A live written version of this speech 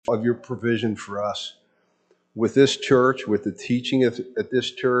of your provision for us with this church, with the teaching at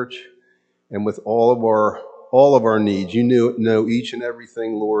this church, and with all of our needs. You know each and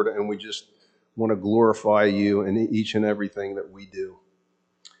everything, Lord, and we just want to glorify you in each and everything that we do.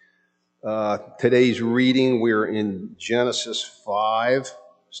 Today's reading, we're in Genesis 5,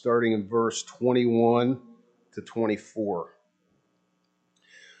 starting in verse 21 to 24.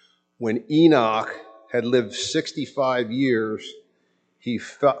 When Enoch had lived 65 years, he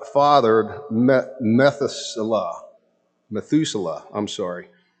fathered Methuselah.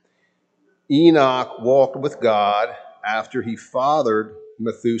 Enoch walked with God after he fathered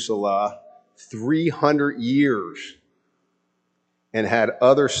Methuselah 300 years and had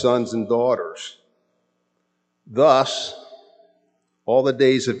other sons and daughters. Thus, all the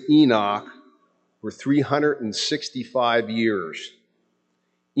days of Enoch were 365 years.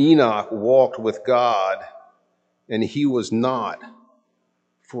 Enoch walked with God, and he was not,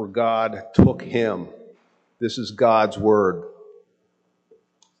 for God took him. This is God's word.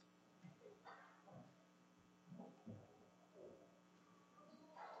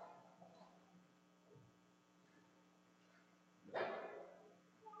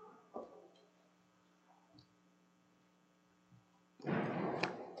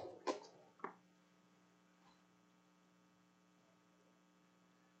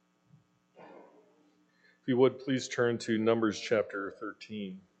 If you would, please turn to Numbers chapter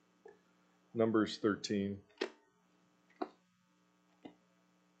 13. Numbers 13.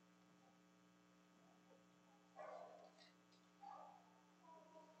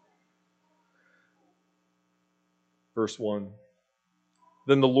 Verse 1.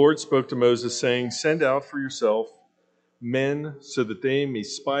 Then the Lord spoke to Moses, saying, "Send out for yourself men so that they may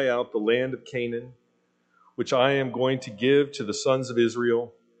spy out the land of Canaan, which I am going to give to the sons of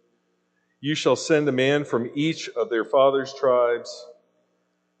Israel. You shall send a man from each of their fathers' tribes,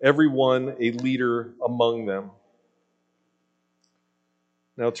 every one a leader among them."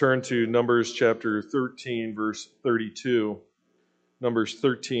 Now turn to Numbers chapter 13, verse 32. Numbers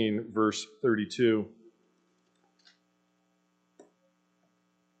 13, verse 32.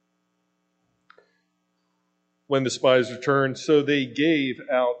 When the spies returned, so they gave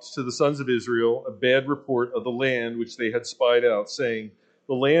out to the sons of Israel a bad report of the land which they had spied out, saying,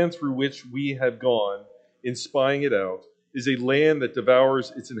 "The land through which we have gone in spying it out is a land that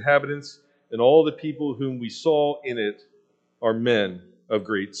devours its inhabitants, and all the people whom we saw in it are men of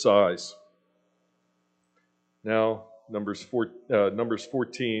great size." Now, Numbers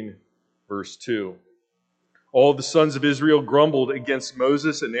 14, verse 2. All the sons of Israel grumbled against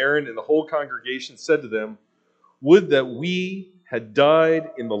Moses and Aaron, and the whole congregation said to them, "Would that we had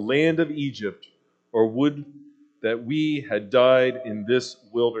died in the land of Egypt, or would that we had died in this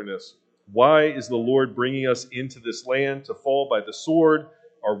wilderness. Why is the Lord bringing us into this land to fall by the sword?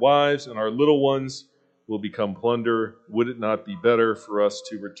 Our wives and our little ones will become plunder. Would it not be better for us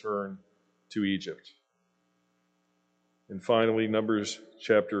to return to Egypt?" And finally, Numbers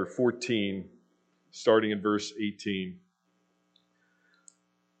chapter 14, starting in verse 18.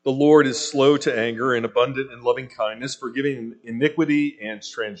 The Lord is slow to anger and abundant in loving kindness, forgiving iniquity and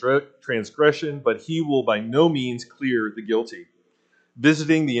transgression, but he will by no means clear the guilty,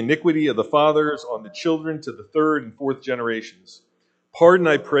 visiting the iniquity of the fathers on the children to the third and fourth generations. Pardon,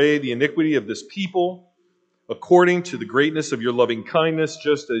 I pray, the iniquity of this people, according to the greatness of your loving kindness,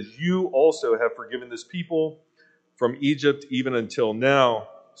 just as you also have forgiven this people from Egypt even until now,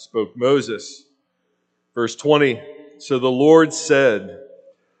 spoke Moses. Verse 20, so the Lord said,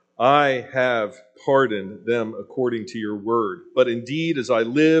 I have pardoned them according to your word. But indeed, as I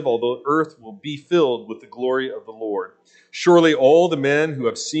live, all the earth will be filled with the glory of the Lord. Surely all the men who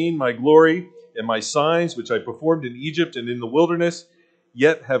have seen my glory and my signs, which I performed in Egypt and in the wilderness,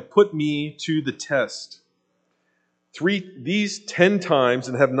 yet have put me to the test. These 10 times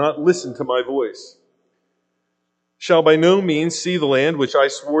and have not listened to my voice, shall by no means see the land which I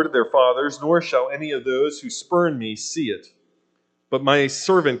swore to their fathers, nor shall any of those who spurn me see it. But my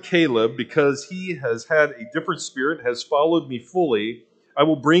servant Caleb, because he has had a different spirit, has followed me fully, I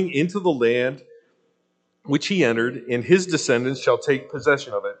will bring into the land which he entered, and his descendants shall take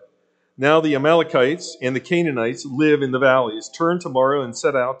possession of it. Now the Amalekites and the Canaanites live in the valleys. Turn tomorrow and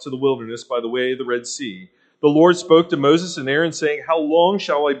set out to the wilderness by the way of the Red Sea. The Lord spoke to Moses and Aaron, saying, How long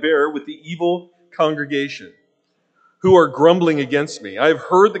shall I bear with the evil congregation, who are grumbling against me? I have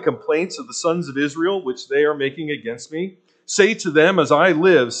heard the complaints of the sons of Israel, which they are making against me. Say to them, as I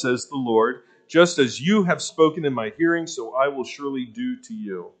live, says the Lord, just as you have spoken in my hearing, so I will surely do to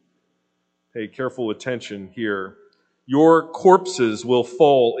you. Pay careful attention here. Your corpses will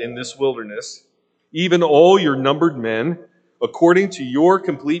fall in this wilderness, even all your numbered men. according to your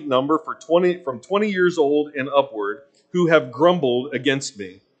complete number from 20 years old and upward, who have grumbled against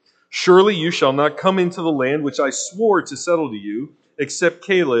me. Surely you shall not come into the land which I swore to settle to you, except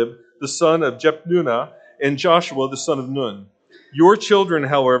Caleb, the son of Jephunneh, and Joshua, the son of Nun. Your children,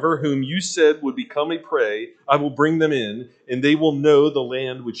 however, whom you said would become a prey, I will bring them in, and they will know the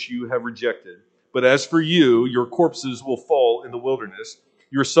land which you have rejected. But as for you, your corpses will fall in the wilderness.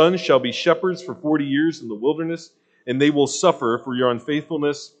 Your sons shall be shepherds for 40 years in the wilderness, and they will suffer for your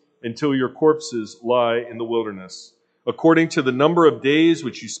unfaithfulness until your corpses lie in the wilderness. According to the number of days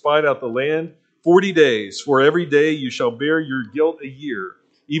which you spied out the land, 40 days, for every day you shall bear your guilt a year,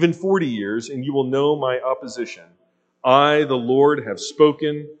 even 40 years, and you will know my opposition. I, the Lord, have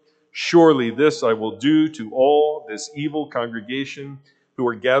spoken. Surely this I will do to all this evil congregation who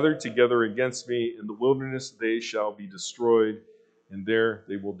are gathered together against me in the wilderness. They shall be destroyed, and there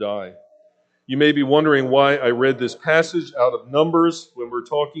they will die. You may be wondering why I read this passage out of Numbers when we're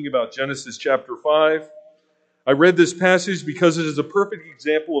talking about Genesis chapter 5. I read this passage because it is a perfect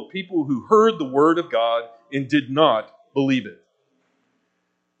example of people who heard the word of God and did not believe it.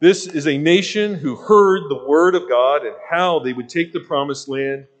 This is a nation who heard the word of God and how they would take the promised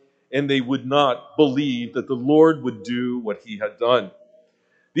land, and they would not believe that the Lord would do what he had done.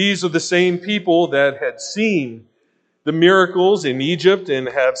 These are the same people that had seen the miracles in Egypt and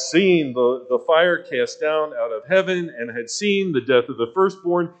have seen the fire cast down out of heaven and had seen the death of the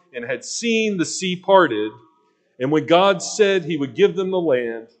firstborn and had seen the sea parted. And when God said he would give them the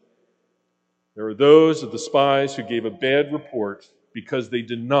land, there were those of the spies who gave a bad report because they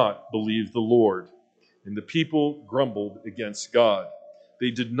did not believe the Lord. And the people grumbled against God. They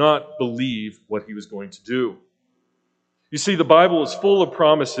did not believe what he was going to do. You see, the Bible is full of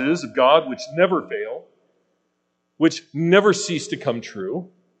promises of God which never fail, which never cease to come true.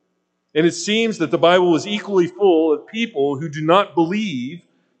 And it seems that the Bible is equally full of people who do not believe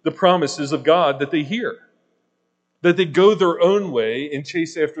the promises of God that they hear, that they go their own way and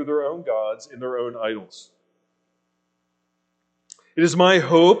chase after their own gods and their own idols. It is my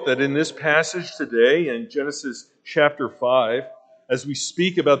hope that in this passage today in Genesis chapter 5, as we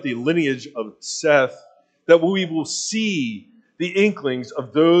speak about the lineage of Seth, that we will see the inklings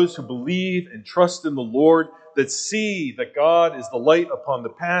of those who believe and trust in the Lord, that see that God is the light upon the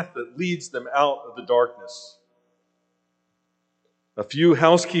path that leads them out of the darkness. A few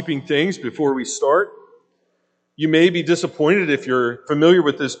housekeeping things before we start. You may be disappointed if you're familiar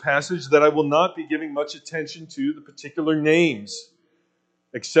with this passage that I will not be giving much attention to the particular names,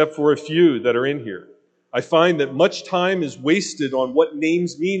 except for a few that are in here. I find that much time is wasted on what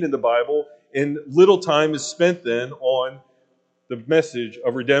names mean in the Bible, and little time is spent then on the message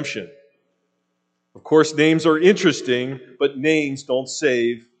of redemption. Of course, names are interesting, but names don't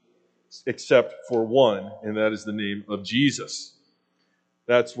save except for one, and that is the name of Jesus.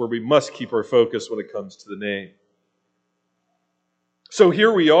 That's where we must keep our focus when it comes to the name. So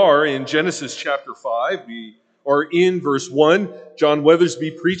here we are in Genesis chapter 5. We are in verse 1. John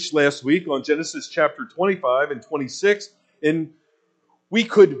Weathersby preached last week on Genesis chapter 25 and 26. And we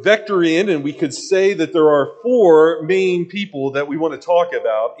could vector in and we could say that there are four main people that we want to talk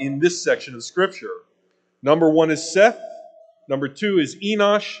about in this section of Scripture. Number 1 is Seth. Number 2 is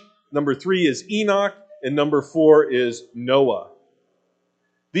Enosh. Number 3 is Enoch. And number 4 is Noah.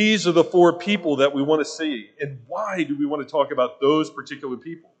 These are the four people that we want to see. And why do we want to talk about those particular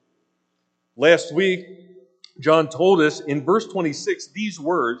people? Last week, John told us in verse 26 these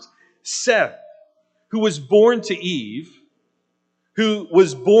words, Seth, who was born to Eve, who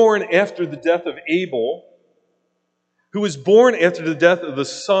was born after the death of Abel, who was born after the death of the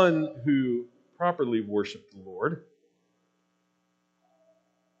son who properly worshiped the Lord.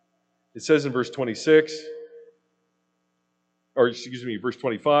 It says in verse 25,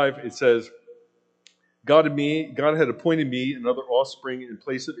 it says, God had appointed me another offspring in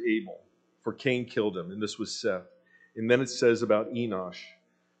place of Abel, for Cain killed him, and this was Seth. And then it says about Enosh,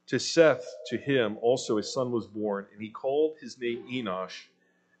 to Seth, to him also a son was born, and he called his name Enosh.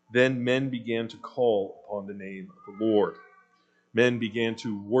 Then men began to call upon the name of the Lord. Men began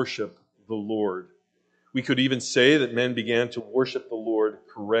to worship the Lord. We could even say that men began to worship the Lord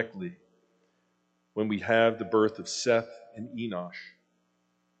correctly when we have the birth of Seth and Enosh.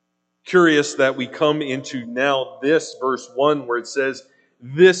 Curious that we come into now this verse 1 where it says,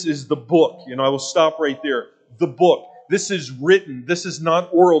 this is the book. I will stop right there. The book. This is written. This is not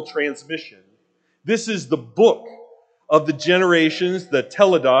oral transmission. This is the book of the generations, the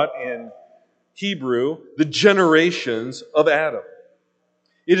Teledot in Hebrew, the generations of Adam.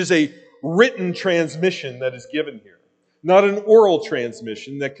 It is a written transmission that is given here. not an oral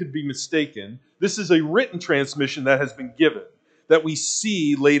transmission that could be mistaken. This is a written transmission that has been given, that we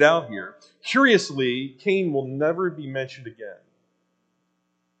see laid out here. Curiously, Cain will never be mentioned again.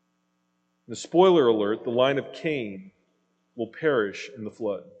 The spoiler alert, the line of Cain will perish in the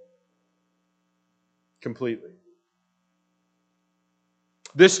flood. Completely.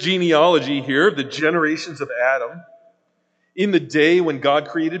 This genealogy here, the generations of Adam, in the day when God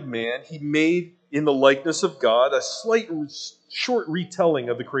created man, he made in the likeness of God a slight, short retelling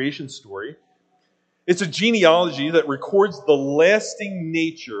of the creation story. It's a genealogy that records the lasting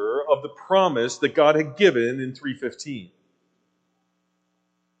nature of the promise that God had given in 3:15.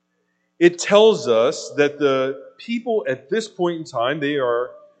 It tells us that the people at this point in time, they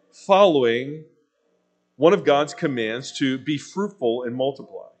are following one of God's commands to be fruitful and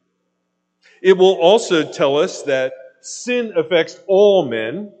multiply. It will also tell us that sin affects all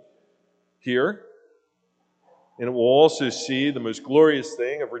men here. And it will also see the most glorious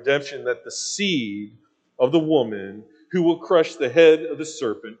thing of redemption, that the seed of the woman who will crush the head of the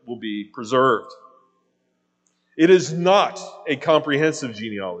serpent will be preserved. It is not a comprehensive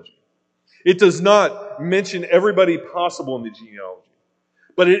genealogy. It does not mention everybody possible in the genealogy.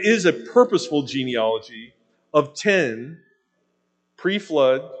 But it is a purposeful genealogy of 10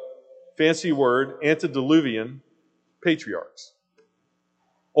 pre-flood, fancy word, antediluvian patriarchs.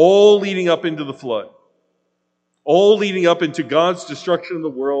 All leading up into the flood. All leading up into God's destruction of the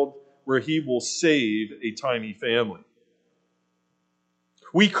world, where he will save a tiny family.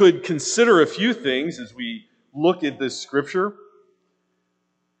 We could consider a few things as we look at this scripture.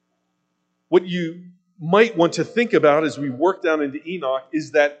 What you might want to think about as we work down into Enoch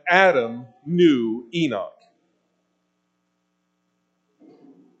is that Adam knew Enoch.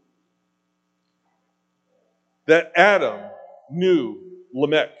 That Adam knew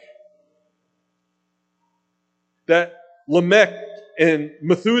Lamech. That Lamech and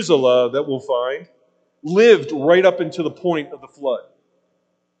Methuselah, that we'll find, lived right up into the point of the flood.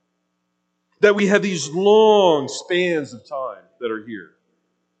 That we have these long spans of time that are here.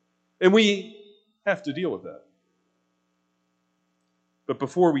 And we have to deal with that. But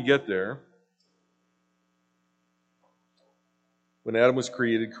before we get there, when Adam was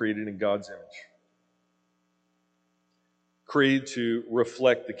created in God's image, created to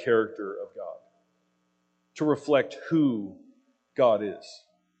reflect the character of God, to reflect who God is,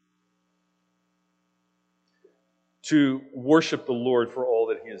 to worship the Lord for all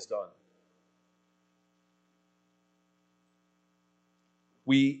that he has done.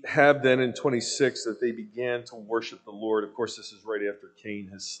 We have then in 26 that they began to worship the Lord. Of course, this is right after Cain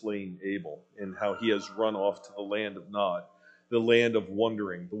has slain Abel and how he has run off to the land of Nod, the land of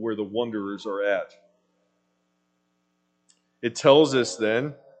wandering, where the wanderers are at. It tells us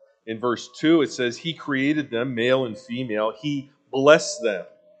then, in verse 2, it says, he created them, male and female. He blessed them.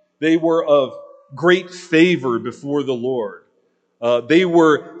 They were of great favor before the Lord. They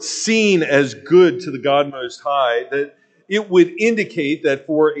were seen as good to the God Most High, that it would indicate that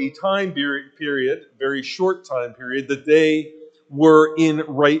for a time period, very short time period, that they were in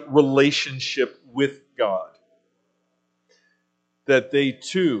right relationship with God. That they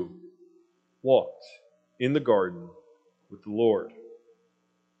too walked in the garden with the Lord.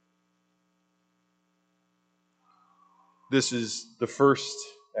 This is the first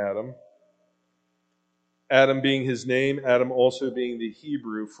Adam. Adam being his name, Adam also being the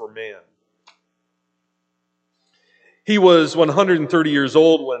Hebrew for man. He was 130 years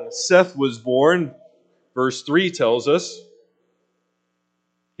old when Seth was born. Verse 3 tells us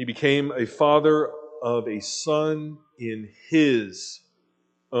he became a father of a son in his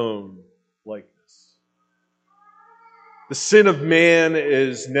own likeness. The sin of man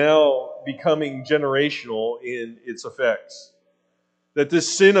is now becoming generational in its effects. That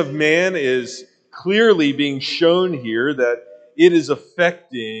this sin of man is clearly being shown here, that it is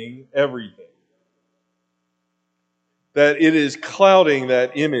affecting everything. That it is clouding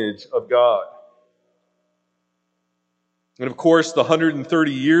that image of God. And of course, the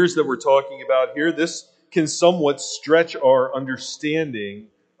 130 years that we're talking about here, this can somewhat stretch our understanding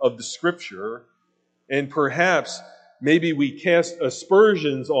of the Scripture, and perhaps maybe we cast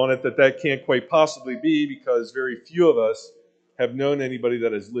aspersions on it that can't quite possibly be, because very few of us have known anybody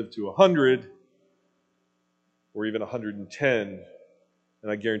that has lived to 100 or even 110.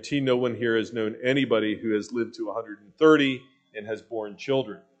 And I guarantee no one here has known anybody who has lived to 130 and has borne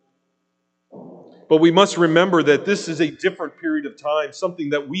children. But we must remember that this is a different period of time, something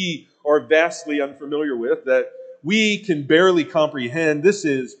that we are vastly unfamiliar with, that we can barely comprehend. This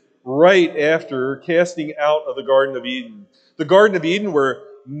is right after casting out of the Garden of Eden. The Garden of Eden where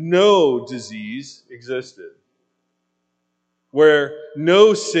no disease existed. where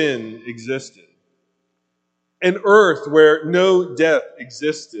no sin existed. An earth where no death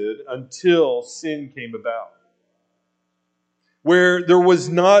existed until sin came about. Where there was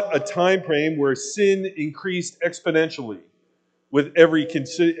not a time frame where sin increased exponentially with every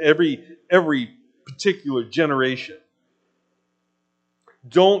particular generation.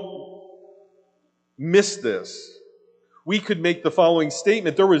 Don't miss this. We could make the following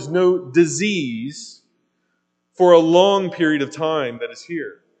statement: there was no disease for a long period of time that is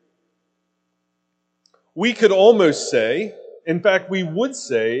here. We could almost say, in fact, we would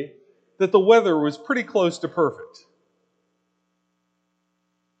say, that the weather was pretty close to perfect.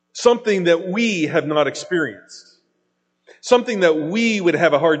 Something that we have not experienced. Something that we would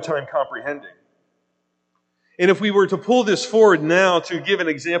have a hard time comprehending. And if we were to pull this forward now, to give an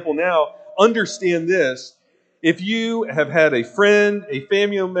example now, understand this. If you have had a friend, a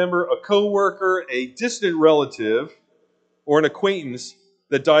family member, a coworker, a distant relative, or an acquaintance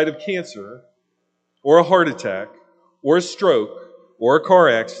that died of cancer, or a heart attack, or a stroke, or a car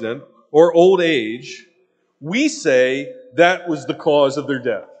accident, or old age, we say that was the cause of their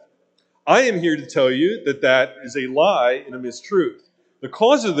death. I am here to tell you that that is a lie and a mistruth. The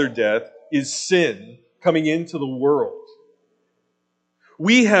cause of their death is sin coming into the world.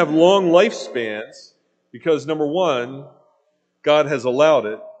 We have long lifespans because, number one, God has allowed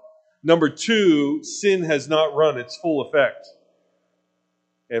it. Number two, sin has not run its full effect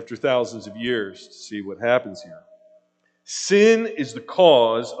after thousands of years to see what happens here. Sin is the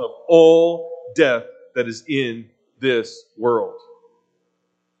cause of all death that is in this world.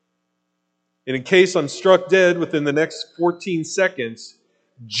 And in case I'm struck dead within the next 14 seconds,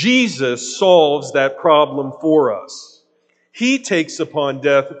 Jesus solves that problem for us. He takes upon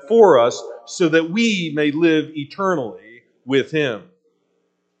death for us so that we may live eternally with Him.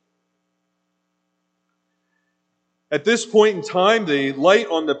 At this point in time, the light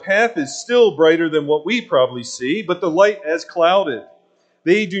on the path is still brighter than what we probably see, but the light has clouded.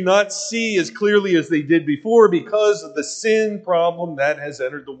 They do not see as clearly as they did before because of the sin problem that has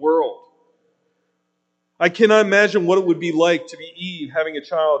entered the world. I cannot imagine what it would be like to be Eve having a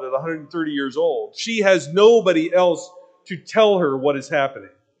child at 130 years old. She has nobody else to tell her what is happening.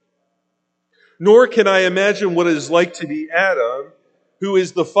 Nor can I imagine what it is like to be Adam, who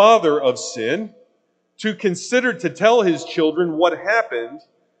is the father of sin, to consider to tell his children what happened.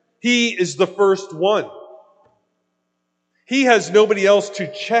 He is the first one. He has nobody else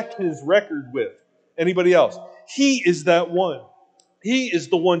to check his record with. Anybody else? He is that one. He is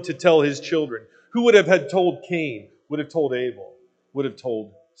the one to tell his children. Who would have had told Cain, would have told Abel, would have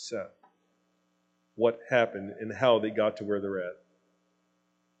told Seth what happened and how they got to where they're at.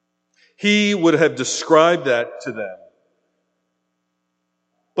 He would have described that to them.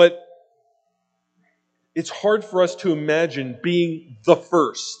 But it's hard for us to imagine being the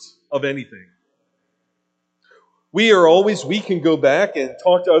first of anything. We can go back and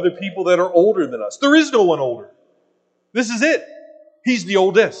talk to other people that are older than us. There is no one older. This is it. He's the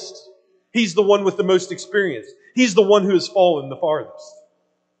oldest. He's the one with the most experience. He's the one who has fallen the farthest.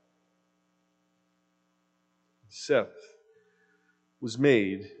 Seth was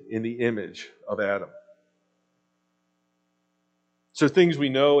made in the image of Adam. So things we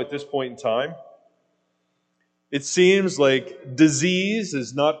know at this point in time. It seems like disease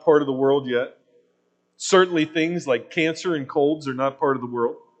is not part of the world yet. Certainly things like cancer and colds are not part of the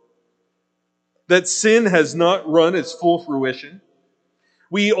world. That sin has not run its full fruition.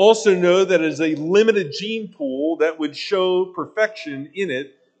 We also know that it is a limited gene pool that would show perfection in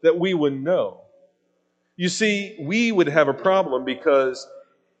it that we wouldn't know. You see, we would have a problem because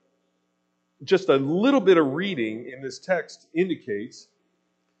just a little bit of reading in this text indicates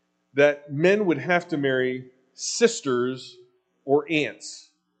that men would have to marry sisters or aunts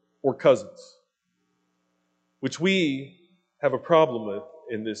or cousins, which we have a problem with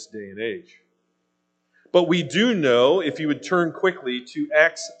in this day and age. But we do know, if you would turn quickly to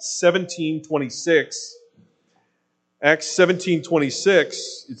Acts 17:26, Acts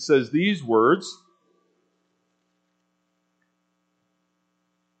 17:26, it says these words,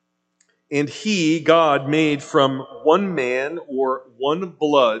 "And he, God, made from one man or one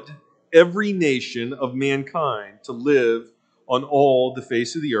blood every nation of mankind to live on all the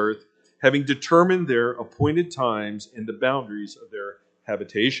face of the earth, having determined their appointed times and the boundaries of their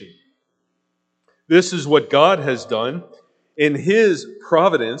habitation." This is what God has done. In His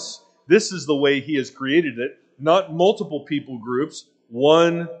providence, this is the way He has created it. Not multiple people groups,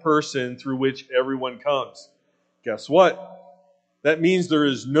 one person through which everyone comes. Guess what? That means there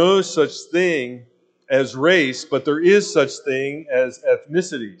is no such thing as race, but there is such thing as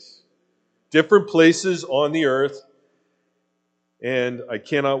ethnicities. Different places on the earth And I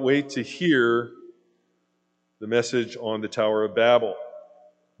cannot wait to hear the message on the Tower of Babel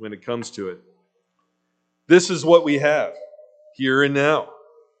when it comes to it. This is what we have here and now.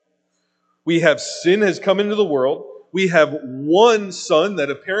 We have sin has come into the world. We have one son that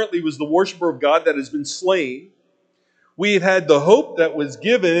apparently was the worshiper of God that has been slain. We've had the hope that was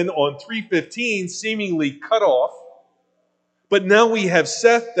given on 3:15 seemingly cut off. But now we have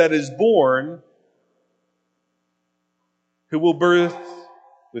Seth that is born, who will birth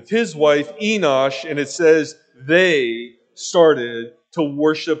with his wife Enosh, and it says they started to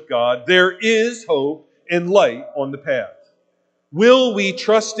worship God. There is hope and light on the path. Will we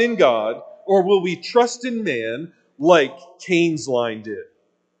trust in God, or will we trust in man like Cain's line did?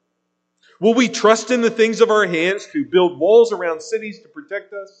 Will we trust in the things of our hands to build walls around cities to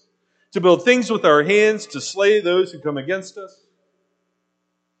protect us? To build things with our hands to slay those who come against us?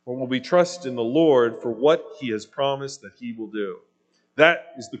 Or will we trust in the Lord for what He has promised that He will do?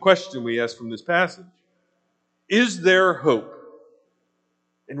 That is the question we ask from this passage. Is there hope?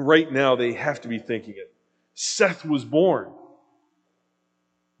 And right now they have to be thinking it. Seth was born.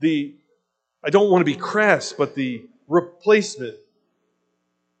 I don't want to be crass, but the replacement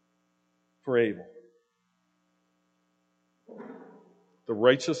for Abel. The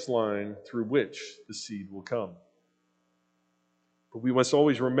righteous line through which the seed will come. But we must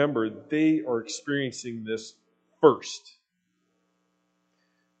always remember they are experiencing this first.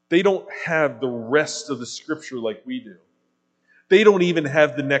 They don't have the rest of the scripture like we do. They don't even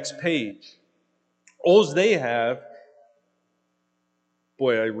have the next page. All they have,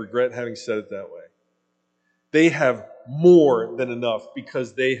 boy, I regret having said it that way. They have more than enough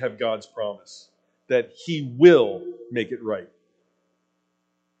because they have God's promise that He will make it right.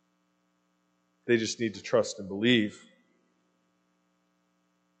 They just need to trust and believe.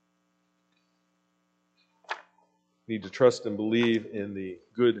 Need to trust and believe in the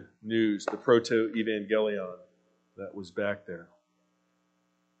good news, the proto-evangelion that was back there.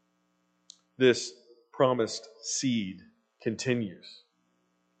 This promised seed continues.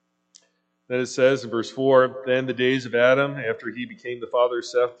 Then it says in verse 4, then the days of Adam, after he became the father of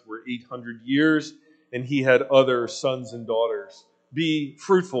Seth, were 800 years, and he had other sons and daughters. Be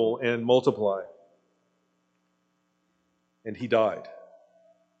fruitful and multiply. And he died.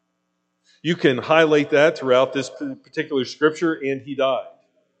 You can highlight that throughout this particular scripture, and he died.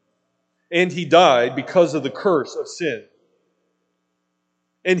 And he died because of the curse of sin.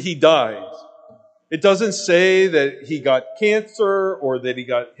 And he died. It doesn't say that he got cancer or that he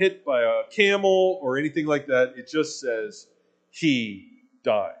got hit by a camel or anything like that. It just says he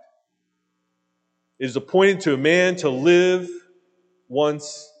died. It is appointed to a man to live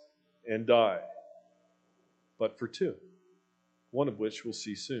once and die, but for two, one of which we'll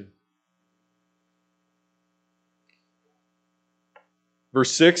see soon.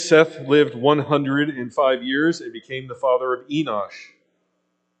 Verse 6, Seth lived 105 years and became the father of Enosh.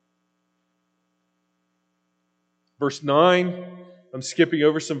 Verse 9, I'm skipping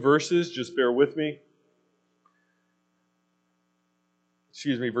over some verses, just bear with me.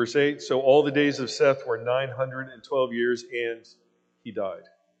 Verse 8, so all the days of Seth were 912 years and he died.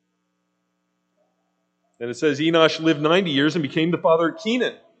 And it says Enosh lived 90 years and became the father of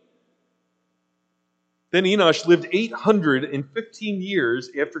Kenan. Then Enosh lived 815 years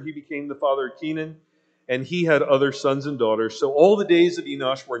after he became the father of Kenan, and he had other sons and daughters. So all the days of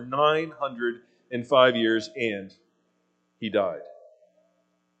Enosh were 905 years, and he died.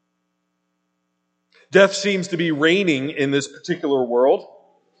 Death seems to be reigning in this particular world.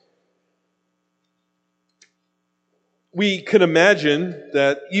 We can imagine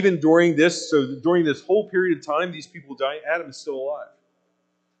that even during this whole period of time, these people dying, Adam is still alive.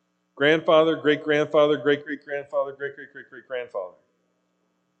 Grandfather, great-grandfather, great-great-grandfather, great-great-great-great-grandfather.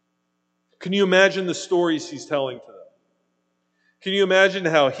 Can you imagine the stories he's telling to them? Can you imagine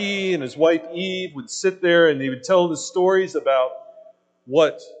how he and his wife Eve would sit there and they would tell the stories about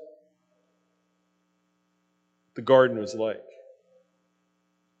what the garden was like?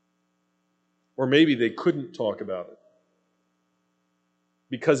 Or maybe they couldn't talk about it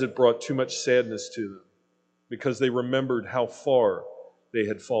because it brought too much sadness to them, because they remembered how far they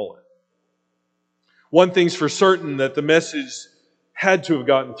had fallen. One thing's for certain, that the message had to have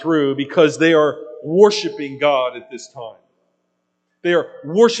gotten through because they are worshiping God at this time. They are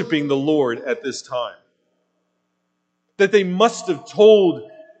worshiping the Lord at this time. That they must have told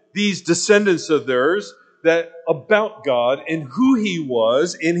these descendants of theirs that about God and who He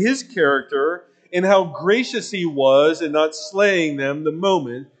was and His character and how gracious He was in not slaying them the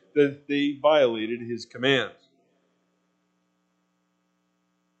moment that they violated His command.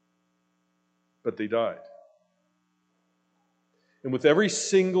 But they died. And with every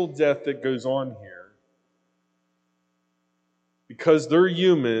single death that goes on here, because they're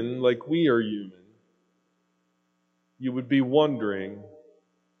human like we are human, you would be wondering,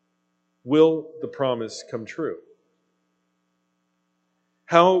 will the promise come true?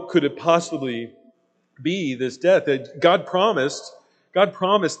 How could it possibly be this death? That God promised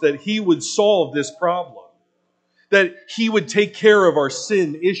that He would solve this problem, that He would take care of our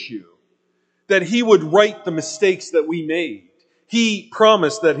sin issue, that He would right the mistakes that we made. He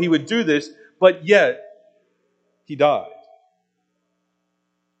promised that He would do this, but yet He died.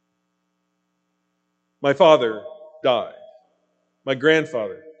 My father died. My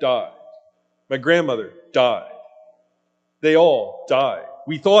grandfather died. My grandmother died. They all died.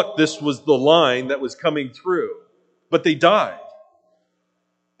 We thought this was the line that was coming through, but they died.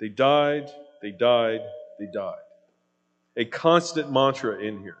 They died, they died, they died. A constant mantra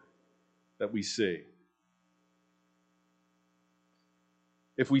in here that we see.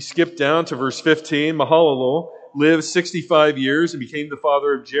 If we skip down to verse 15, Mahalalel lived 65 years and became the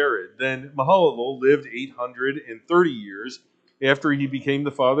father of Jared. Then Mahalalel lived 830 years after he became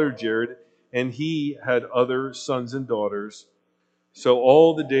the father of Jared, and he had other sons and daughters. So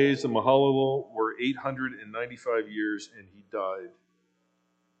all the days of Mahalalel were 895 years, and he died.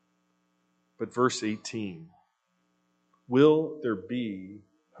 But verse 18, will there be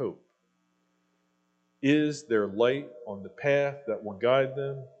hope? Is there light on the path that will guide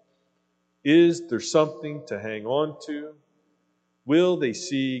them? Is there something to hang on to? Will they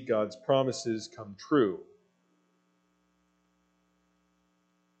see God's promises come true?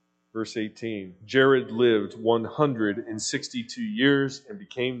 Verse 18, Jared lived 162 years and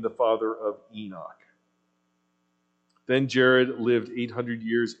became the father of Enoch. Then Jared lived 800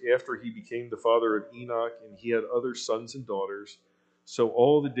 years after he became the father of Enoch, and he had other sons and daughters. So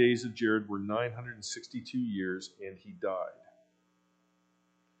all the days of Jared were 962 years, and he died.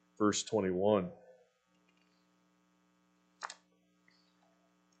 Verse 21.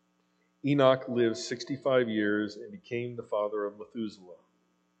 Enoch lived 65 years and became the father of Methuselah.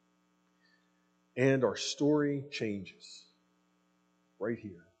 And our story changes right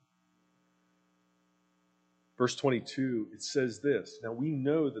here. Verse 22, it says this. Now we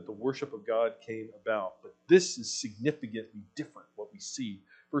know that the worship of God came about, but this is significantly different, what we see.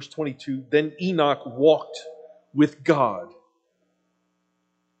 Verse 22, then Enoch walked with God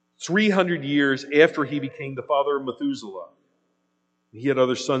 300 years after he became the father of Methuselah. He had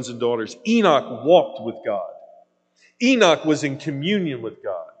other sons and daughters. Enoch walked with God. Enoch was in communion with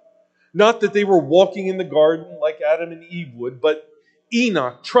God. Not that they were walking in the garden like Adam and Eve would, but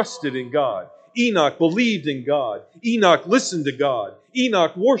Enoch trusted in God. Enoch believed in God. Enoch listened to God.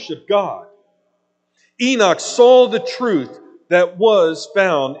 Enoch worshiped God. Enoch saw the truth that was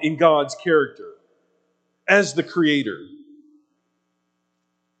found in God's character as the Creator.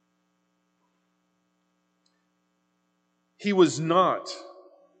 He was not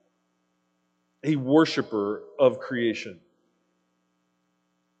a worshiper of creation.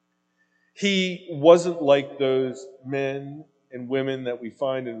 He wasn't like those men and women that we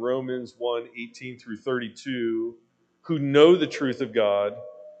find in Romans 1:18 through 32, who know the truth of God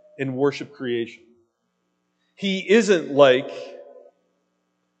and worship creation. He isn't like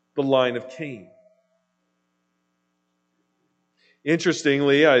the line of Cain.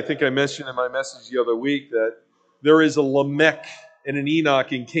 Interestingly, I think I mentioned in my message the other week that there is a Lamech and an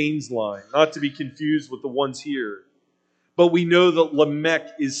Enoch in Cain's line, not to be confused with the ones here. But we know that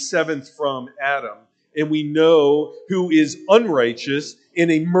Lamech is seventh from Adam, and we know who is unrighteous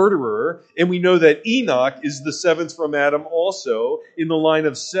and a murderer, and we know that Enoch is the seventh from Adam also in the line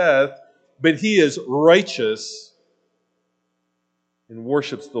of Seth, but he is righteous and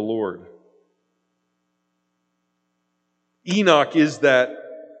worships the Lord. Enoch is that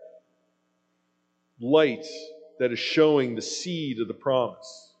light that is showing the seed of the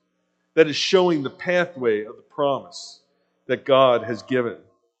promise, that is showing the pathway of the promise that God has given.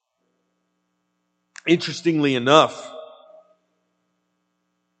 Interestingly enough,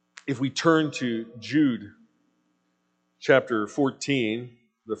 if we turn to Jude chapter 14,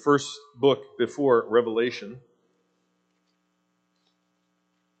 the first book before Revelation,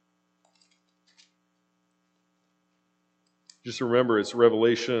 just remember it's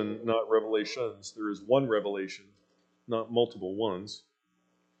revelation, not revelations. There is one revelation, not multiple ones.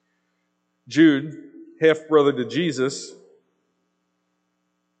 Jude, half-brother to Jesus,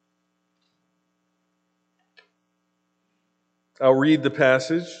 I'll read the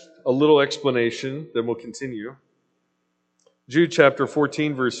passage, a little explanation, then we'll continue. Jude chapter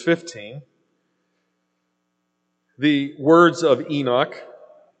 14, verse 15. The words of Enoch.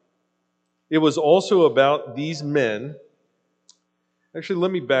 It was also about these men Actually,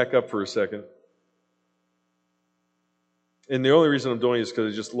 let me back up for a second. And the only reason I'm doing it is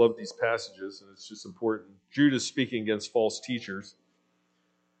because I just love these passages, and it's just important. Jude is speaking against false teachers.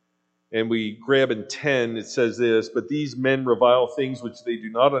 And we grab in 10, it says this, "But these men revile things which they do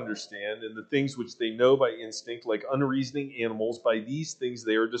not understand, and the things which they know by instinct, like unreasoning animals. By these things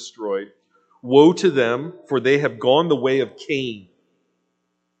they are destroyed. Woe to them, for they have gone the way of Cain."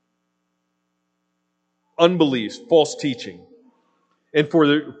 Unbelief, false teaching. "And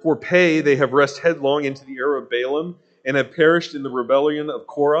for pay they have rushed headlong into the error of Balaam, and have perished in the rebellion of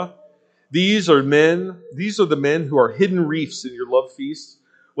Korah. These are the men who are hidden reefs in your love feasts,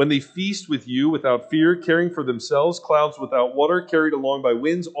 when they feast with you without fear, caring for themselves, clouds without water, carried along by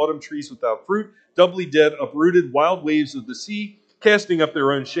winds, autumn trees without fruit, doubly dead, uprooted, wild waves of the sea, casting up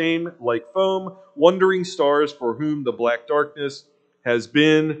their own shame like foam, wandering stars for whom the black darkness has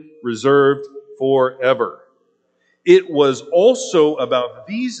been reserved forever." It was also about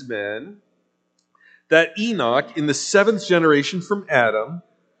these men that Enoch, in the 7th generation from Adam,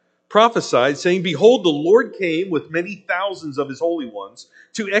 prophesied, saying, "Behold, the Lord came with many thousands of his holy ones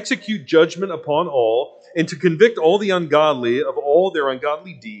to execute judgment upon all, and to convict all the ungodly of all their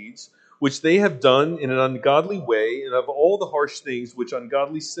ungodly deeds, which they have done in an ungodly way, and of all the harsh things which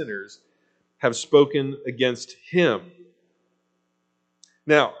ungodly sinners have spoken against him."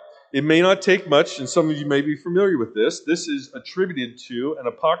 Now, it may not take much, and some of you may be familiar with this. This is attributed to an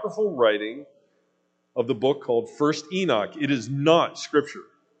apocryphal writing of the book called First Enoch. It is not Scripture.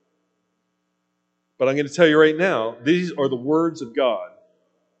 But I'm going to tell you right now, these are the words of God.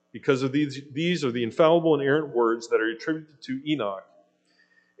 Because of these are the infallible and inerrant words that are attributed to Enoch.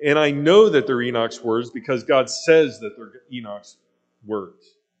 And I know that they're Enoch's words because God says that they're Enoch's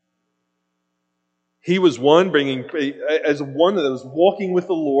words. He was one as one that was walking with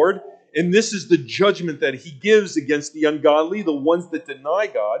the Lord, and this is the judgment that he gives against the ungodly, the ones that deny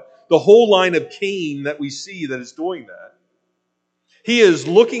God, the whole line of Cain that we see that is doing that. He is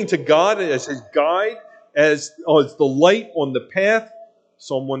looking to God as his guide, as the light on the path,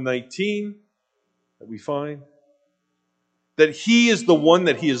 Psalm 119, that we find. That he is the one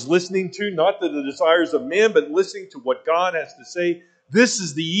that he is listening to, not to the desires of man, but listening to what God has to say. This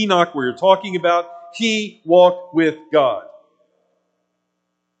is the Enoch we're talking about. He walked with God.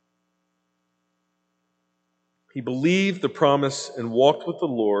 He believed the promise and walked with the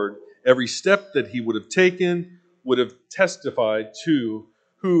Lord. Every step that he would have taken would have testified to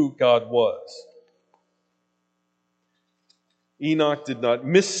who God was. Enoch did not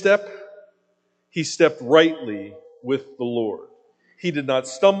misstep. He stepped rightly with the Lord. He did not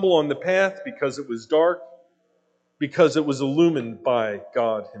stumble on the path because it was dark, because it was illumined by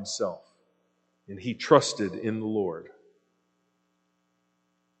God himself. And he trusted in the Lord.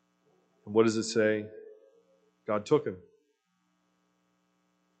 And what does it say? God took him.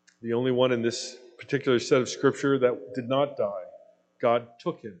 The only one in this particular set of Scripture that did not die. God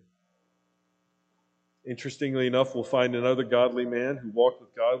took him. Interestingly enough, we'll find another godly man who walked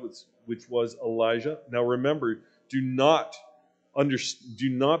with God, which was Elijah. Now remember, do not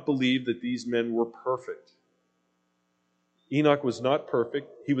believe that these men were perfect. Enoch was not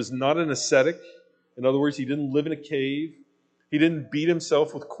perfect. He was not an ascetic. In other words, he didn't live in a cave. He didn't beat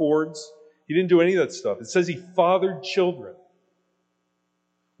himself with cords. He didn't do any of that stuff. It says he fathered children.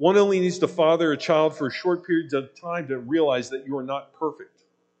 One only needs to father a child for a short period of time to realize that you are not perfect.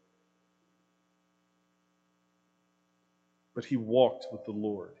 But he walked with the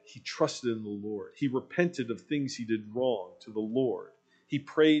Lord. He trusted in the Lord. He repented of things he did wrong to the Lord. He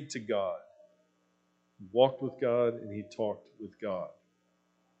prayed to God. He walked with God and he talked with God.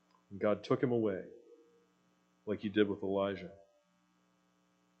 And God took him away like he did with Elijah.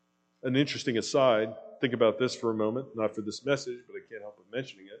 An interesting aside, think about this for a moment, not for this message, but I can't help but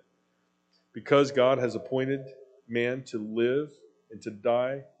mentioning it. Because God has appointed man to live and to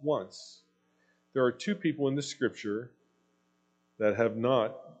die once, there are two people in the Scripture that have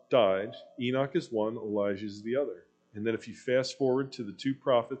not died. Enoch is one, Elijah is the other. And then if you fast forward to the two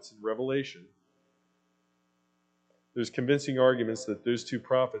prophets in Revelation, there's convincing arguments that those two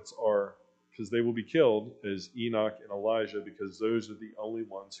prophets are, because they will be killed, as Enoch and Elijah, because those are the only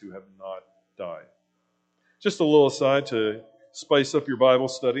ones who have not died. Just a little aside to spice up your Bible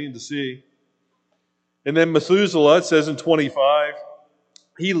study and to see. And then Methuselah, it says in 25,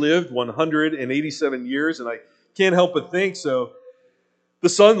 he lived 187 years, and I can't help but think, so the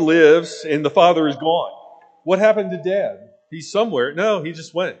son lives and the father is gone. What happened to dad? He's somewhere. No, he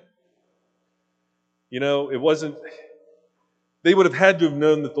just went. It wasn't, they would have had to have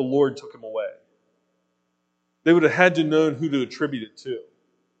known that the Lord took him away. They would have had to have known who to attribute it to.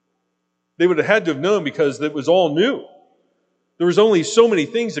 They would have had to have known because it was all new. There was only so many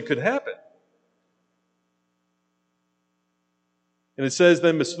things that could happen. And it says,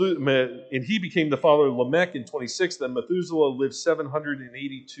 then, and he became the father of Lamech in 26. Then Methuselah lived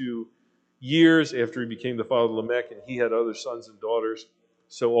 782 years after he became the father of Lamech, and he had other sons and daughters.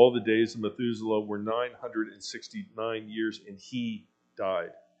 So all the days of Methuselah were 969 years, and he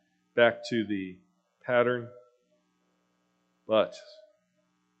died. Back to the pattern. But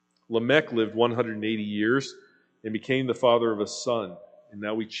Lamech lived 180 years and became the father of a son. And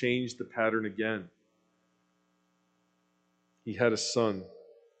now we change the pattern again. He had a son.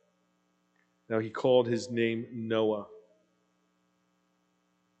 Now he called his name Noah,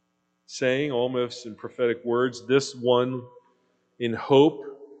 saying almost in prophetic words, this one in hope,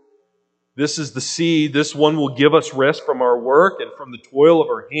 this is the seed, this one will give us rest from our work and from the toil of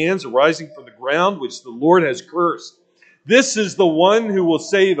our hands arising from the ground which the Lord has cursed. This is the one who will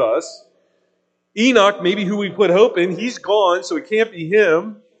save us. Enoch, maybe who we put hope in, he's gone, so it can't be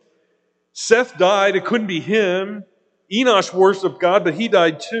him. Seth died, it couldn't be him. Enosh worshiped God, but he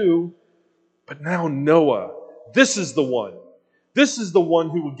died too. But now Noah, this is the one. This is the one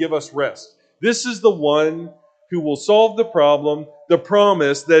who will give us rest. This is the one who will solve the problem, the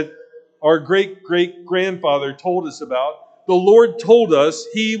promise that our great-great-grandfather told us about. The Lord told us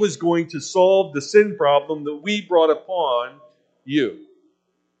he was going to solve the sin problem that we brought upon you.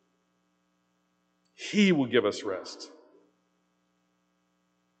 He will give us rest.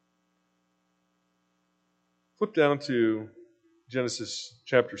 Flip down to Genesis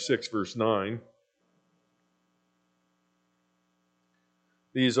chapter 6, verse 9.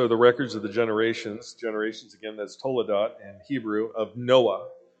 These are the records of the generations. Generations, again, that's Toledot in Hebrew, of Noah.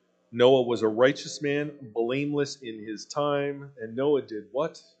 Noah was a righteous man, blameless in his time. And Noah did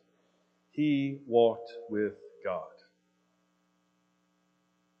what? He walked with God.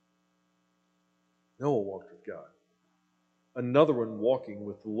 Noah walked with God. Another one walking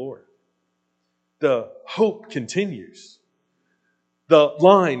with the Lord. The hope continues. The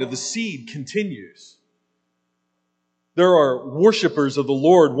line of the seed continues. There are worshipers of the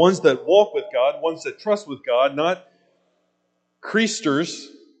Lord, ones that walk with God, ones that trust with God, not creasters,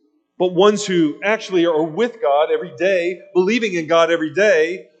 but ones who actually are with God every day, believing in God every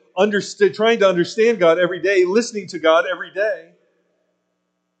day, trying to understand God every day, listening to God every day.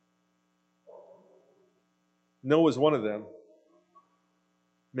 Noah's one of them.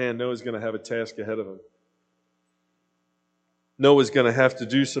 Man, Noah's going to have a task ahead of him. Noah's going to have to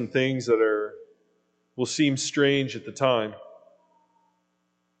do some things that will seem strange at the time.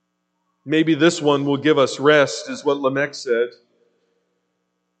 Maybe this one will give us rest, is what Lamech said.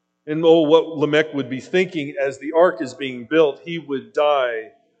 And what Lamech would be thinking as the ark is being built, he would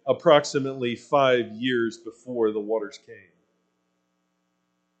die approximately 5 years before the waters came.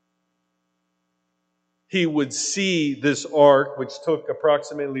 He would see this ark, which took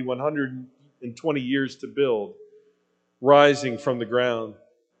approximately 120 years to build, rising from the ground.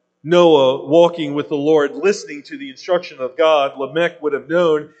 Noah walking with the Lord, listening to the instruction of God. Lamech would have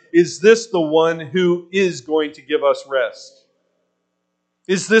known, is this the one who is going to give us rest?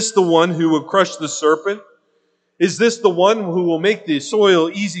 Is this the one who will crush the serpent? Is this the one who will make the soil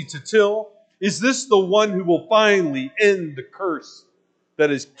easy to till? Is this the one who will finally end the curse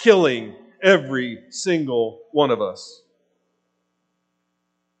that is killing every single one of us?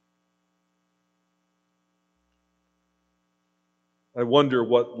 I wonder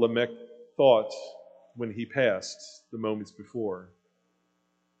what Lamech thought when he passed the moments before.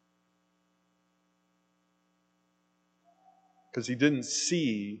 Because he didn't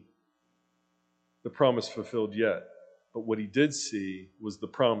see the promise fulfilled yet. But what he did see was the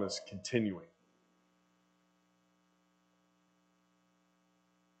promise continuing.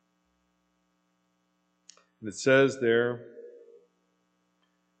 And it says there,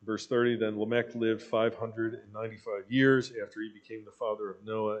 verse 30, then Lamech lived 595 years after he became the father of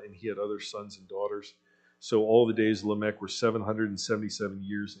Noah, and he had other sons and daughters. So all the days of Lamech were 777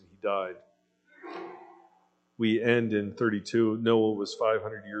 years, and he died. We end in 32. Noah was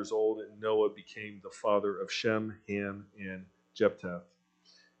 500 years old, and Noah became the father of Shem, Ham, and Japheth.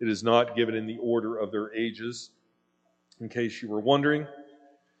 It is not given in the order of their ages. In case you were wondering,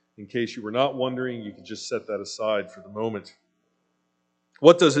 in case you were not wondering, you can just set that aside for the moment.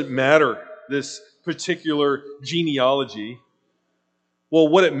 What does it matter, this particular genealogy? Well,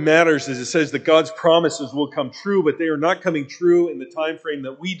 what it matters is it says that God's promises will come true, but they are not coming true in the time frame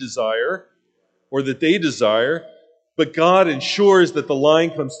that we desire or that they desire. But God ensures that the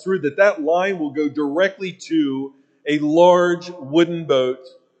line comes through, that line will go directly to a large wooden boat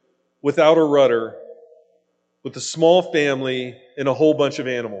without a rudder, with a small family and a whole bunch of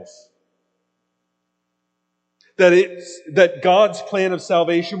animals. That God's plan of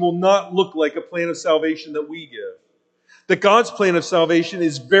salvation will not look like a plan of salvation that we give. That God's plan of salvation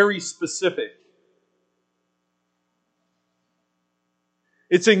is very specific.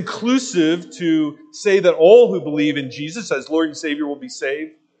 It's inclusive to say that all who believe in Jesus as Lord and Savior will be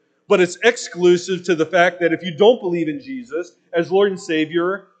saved, but it's exclusive to the fact that if you don't believe in Jesus as Lord and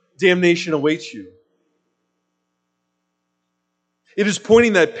Savior, damnation awaits you. It is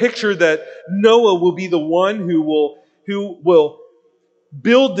pointing that picture that Noah will be the one who will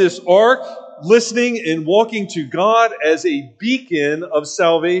build this ark, listening and walking to God as a beacon of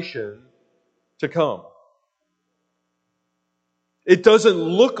salvation to come. It doesn't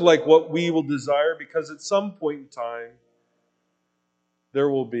look like what we will desire because at some point in time, there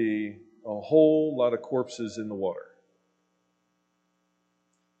will be a whole lot of corpses in the water.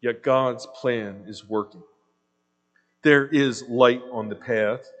 Yet God's plan is working. There is light on the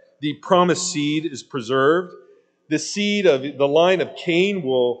path. The promised seed is preserved. The seed of the line of Cain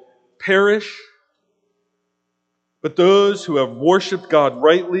will perish. But those who have worshiped God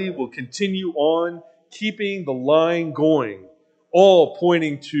rightly will continue on, keeping the line going, all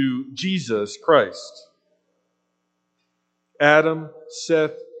pointing to Jesus Christ. Adam,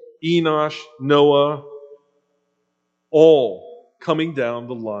 Seth, Enosh, Noah, all coming down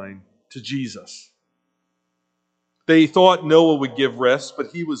the line to Jesus. They thought Noah would give rest,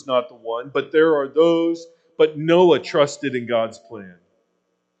 but he was not the one. But there are those, but Noah trusted in God's plan.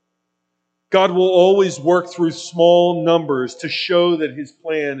 God will always work through small numbers to show that his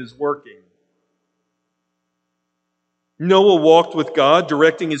plan is working. Noah walked with God,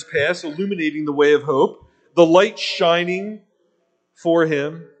 directing his path, illuminating the way of hope, the light shining for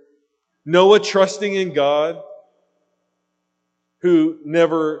him. Noah trusting in God, who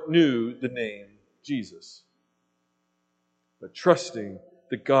never knew the name Jesus, but trusting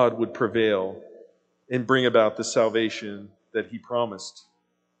that God would prevail and bring about the salvation that he promised.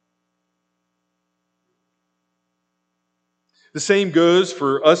 The same goes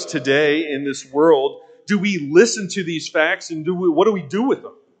for us today in this world. Do we listen to these facts and what do we do with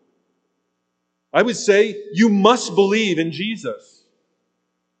them? I would say you must believe in Jesus.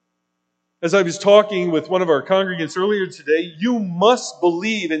 As I was talking with one of our congregants earlier today, you must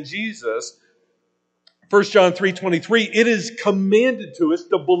believe in Jesus. 1 John 3:23, it is commanded to us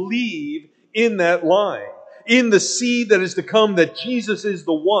to believe in that line, in the seed that is to come, that Jesus is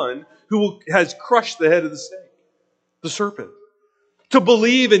the one who has crushed the head of the snake, the serpent. To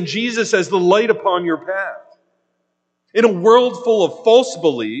believe in Jesus as the light upon your path. In a world full of false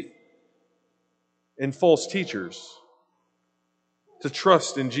belief and false teachers, to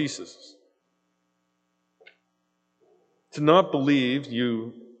trust in Jesus. To not believe,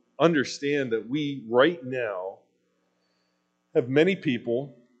 you understand that we right now have many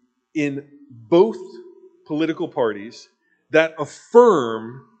people in both political parties that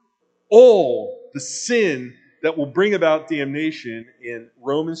affirm all the sin that will bring about damnation in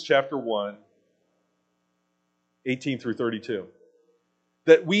Romans chapter 1, 18 through 32.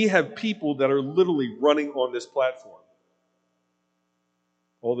 That we have people that are literally running on this platform.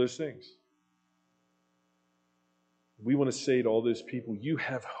 All those things. We want to say to all those people, you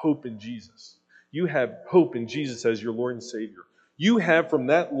have hope in Jesus. You have hope in Jesus as your Lord and Savior. You have from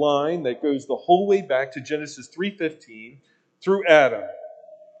that line that goes the whole way back to Genesis 3:15, through Adam,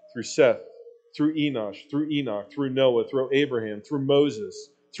 through Seth, through Enosh, through Enoch, through Noah, through Abraham, through Moses,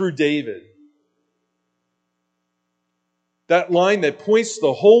 through David. That line that points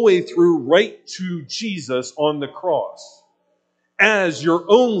the whole way through right to Jesus on the cross as your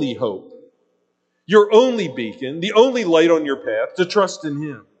only hope, your only beacon, the only light on your path, to trust in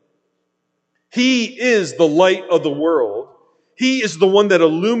Him. He is the light of the world. He is the one that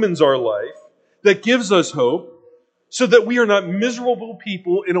illumines our life, that gives us hope, so that we are not miserable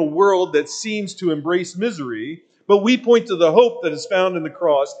people in a world that seems to embrace misery, but we point to the hope that is found in the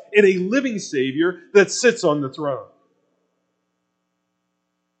cross in a living Savior that sits on the throne.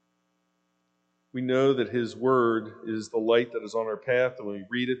 We know that His Word is the light that is on our path, and when we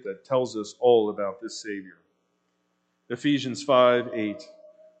read it, that tells us all about this Savior. Ephesians 5:8.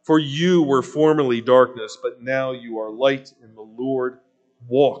 For you were formerly darkness, but now you are light in the Lord.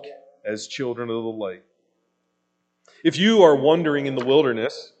 Walk as children of the light. If you are wandering in the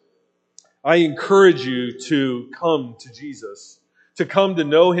wilderness, I encourage you to come to Jesus, to come to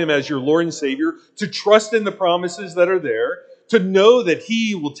know Him as your Lord and Savior, to trust in the promises that are there, to know that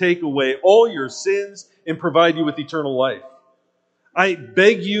He will take away all your sins and provide you with eternal life. I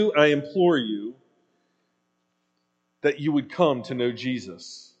beg you, I implore you, that you would come to know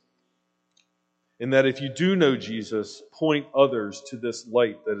Jesus. And that if you do know Jesus, point others to this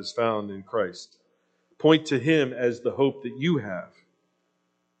light that is found in Christ. point to Him as the hope that you have.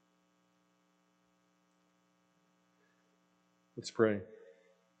 Let's pray.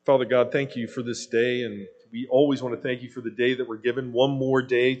 Father God, thank you for this day, and we always want to thank you for the day that we're given, one more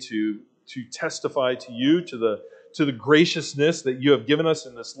day to testify to you, to the graciousness that you have given us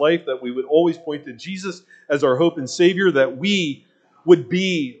in this life, that we would always point to Jesus as our hope and Savior, that we would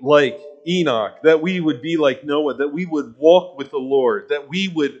be like Enoch, that we would be like Noah, that we would walk with the Lord, that we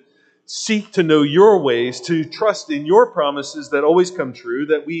would seek to know your ways, to trust in your promises that always come true,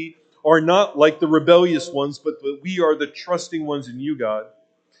 that we are not like the rebellious ones, but that we are the trusting ones in you, God.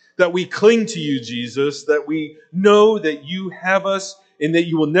 That we cling to you, Jesus, that we know that you have us and that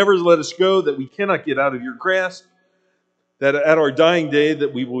you will never let us go, that we cannot get out of your grasp, that at our dying day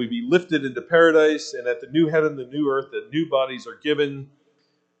that we will be lifted into paradise, and at the new heaven, the new earth, that new bodies are given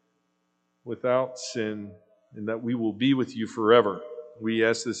without sin, and that we will be with you forever. We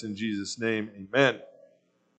ask this in Jesus' name. Amen.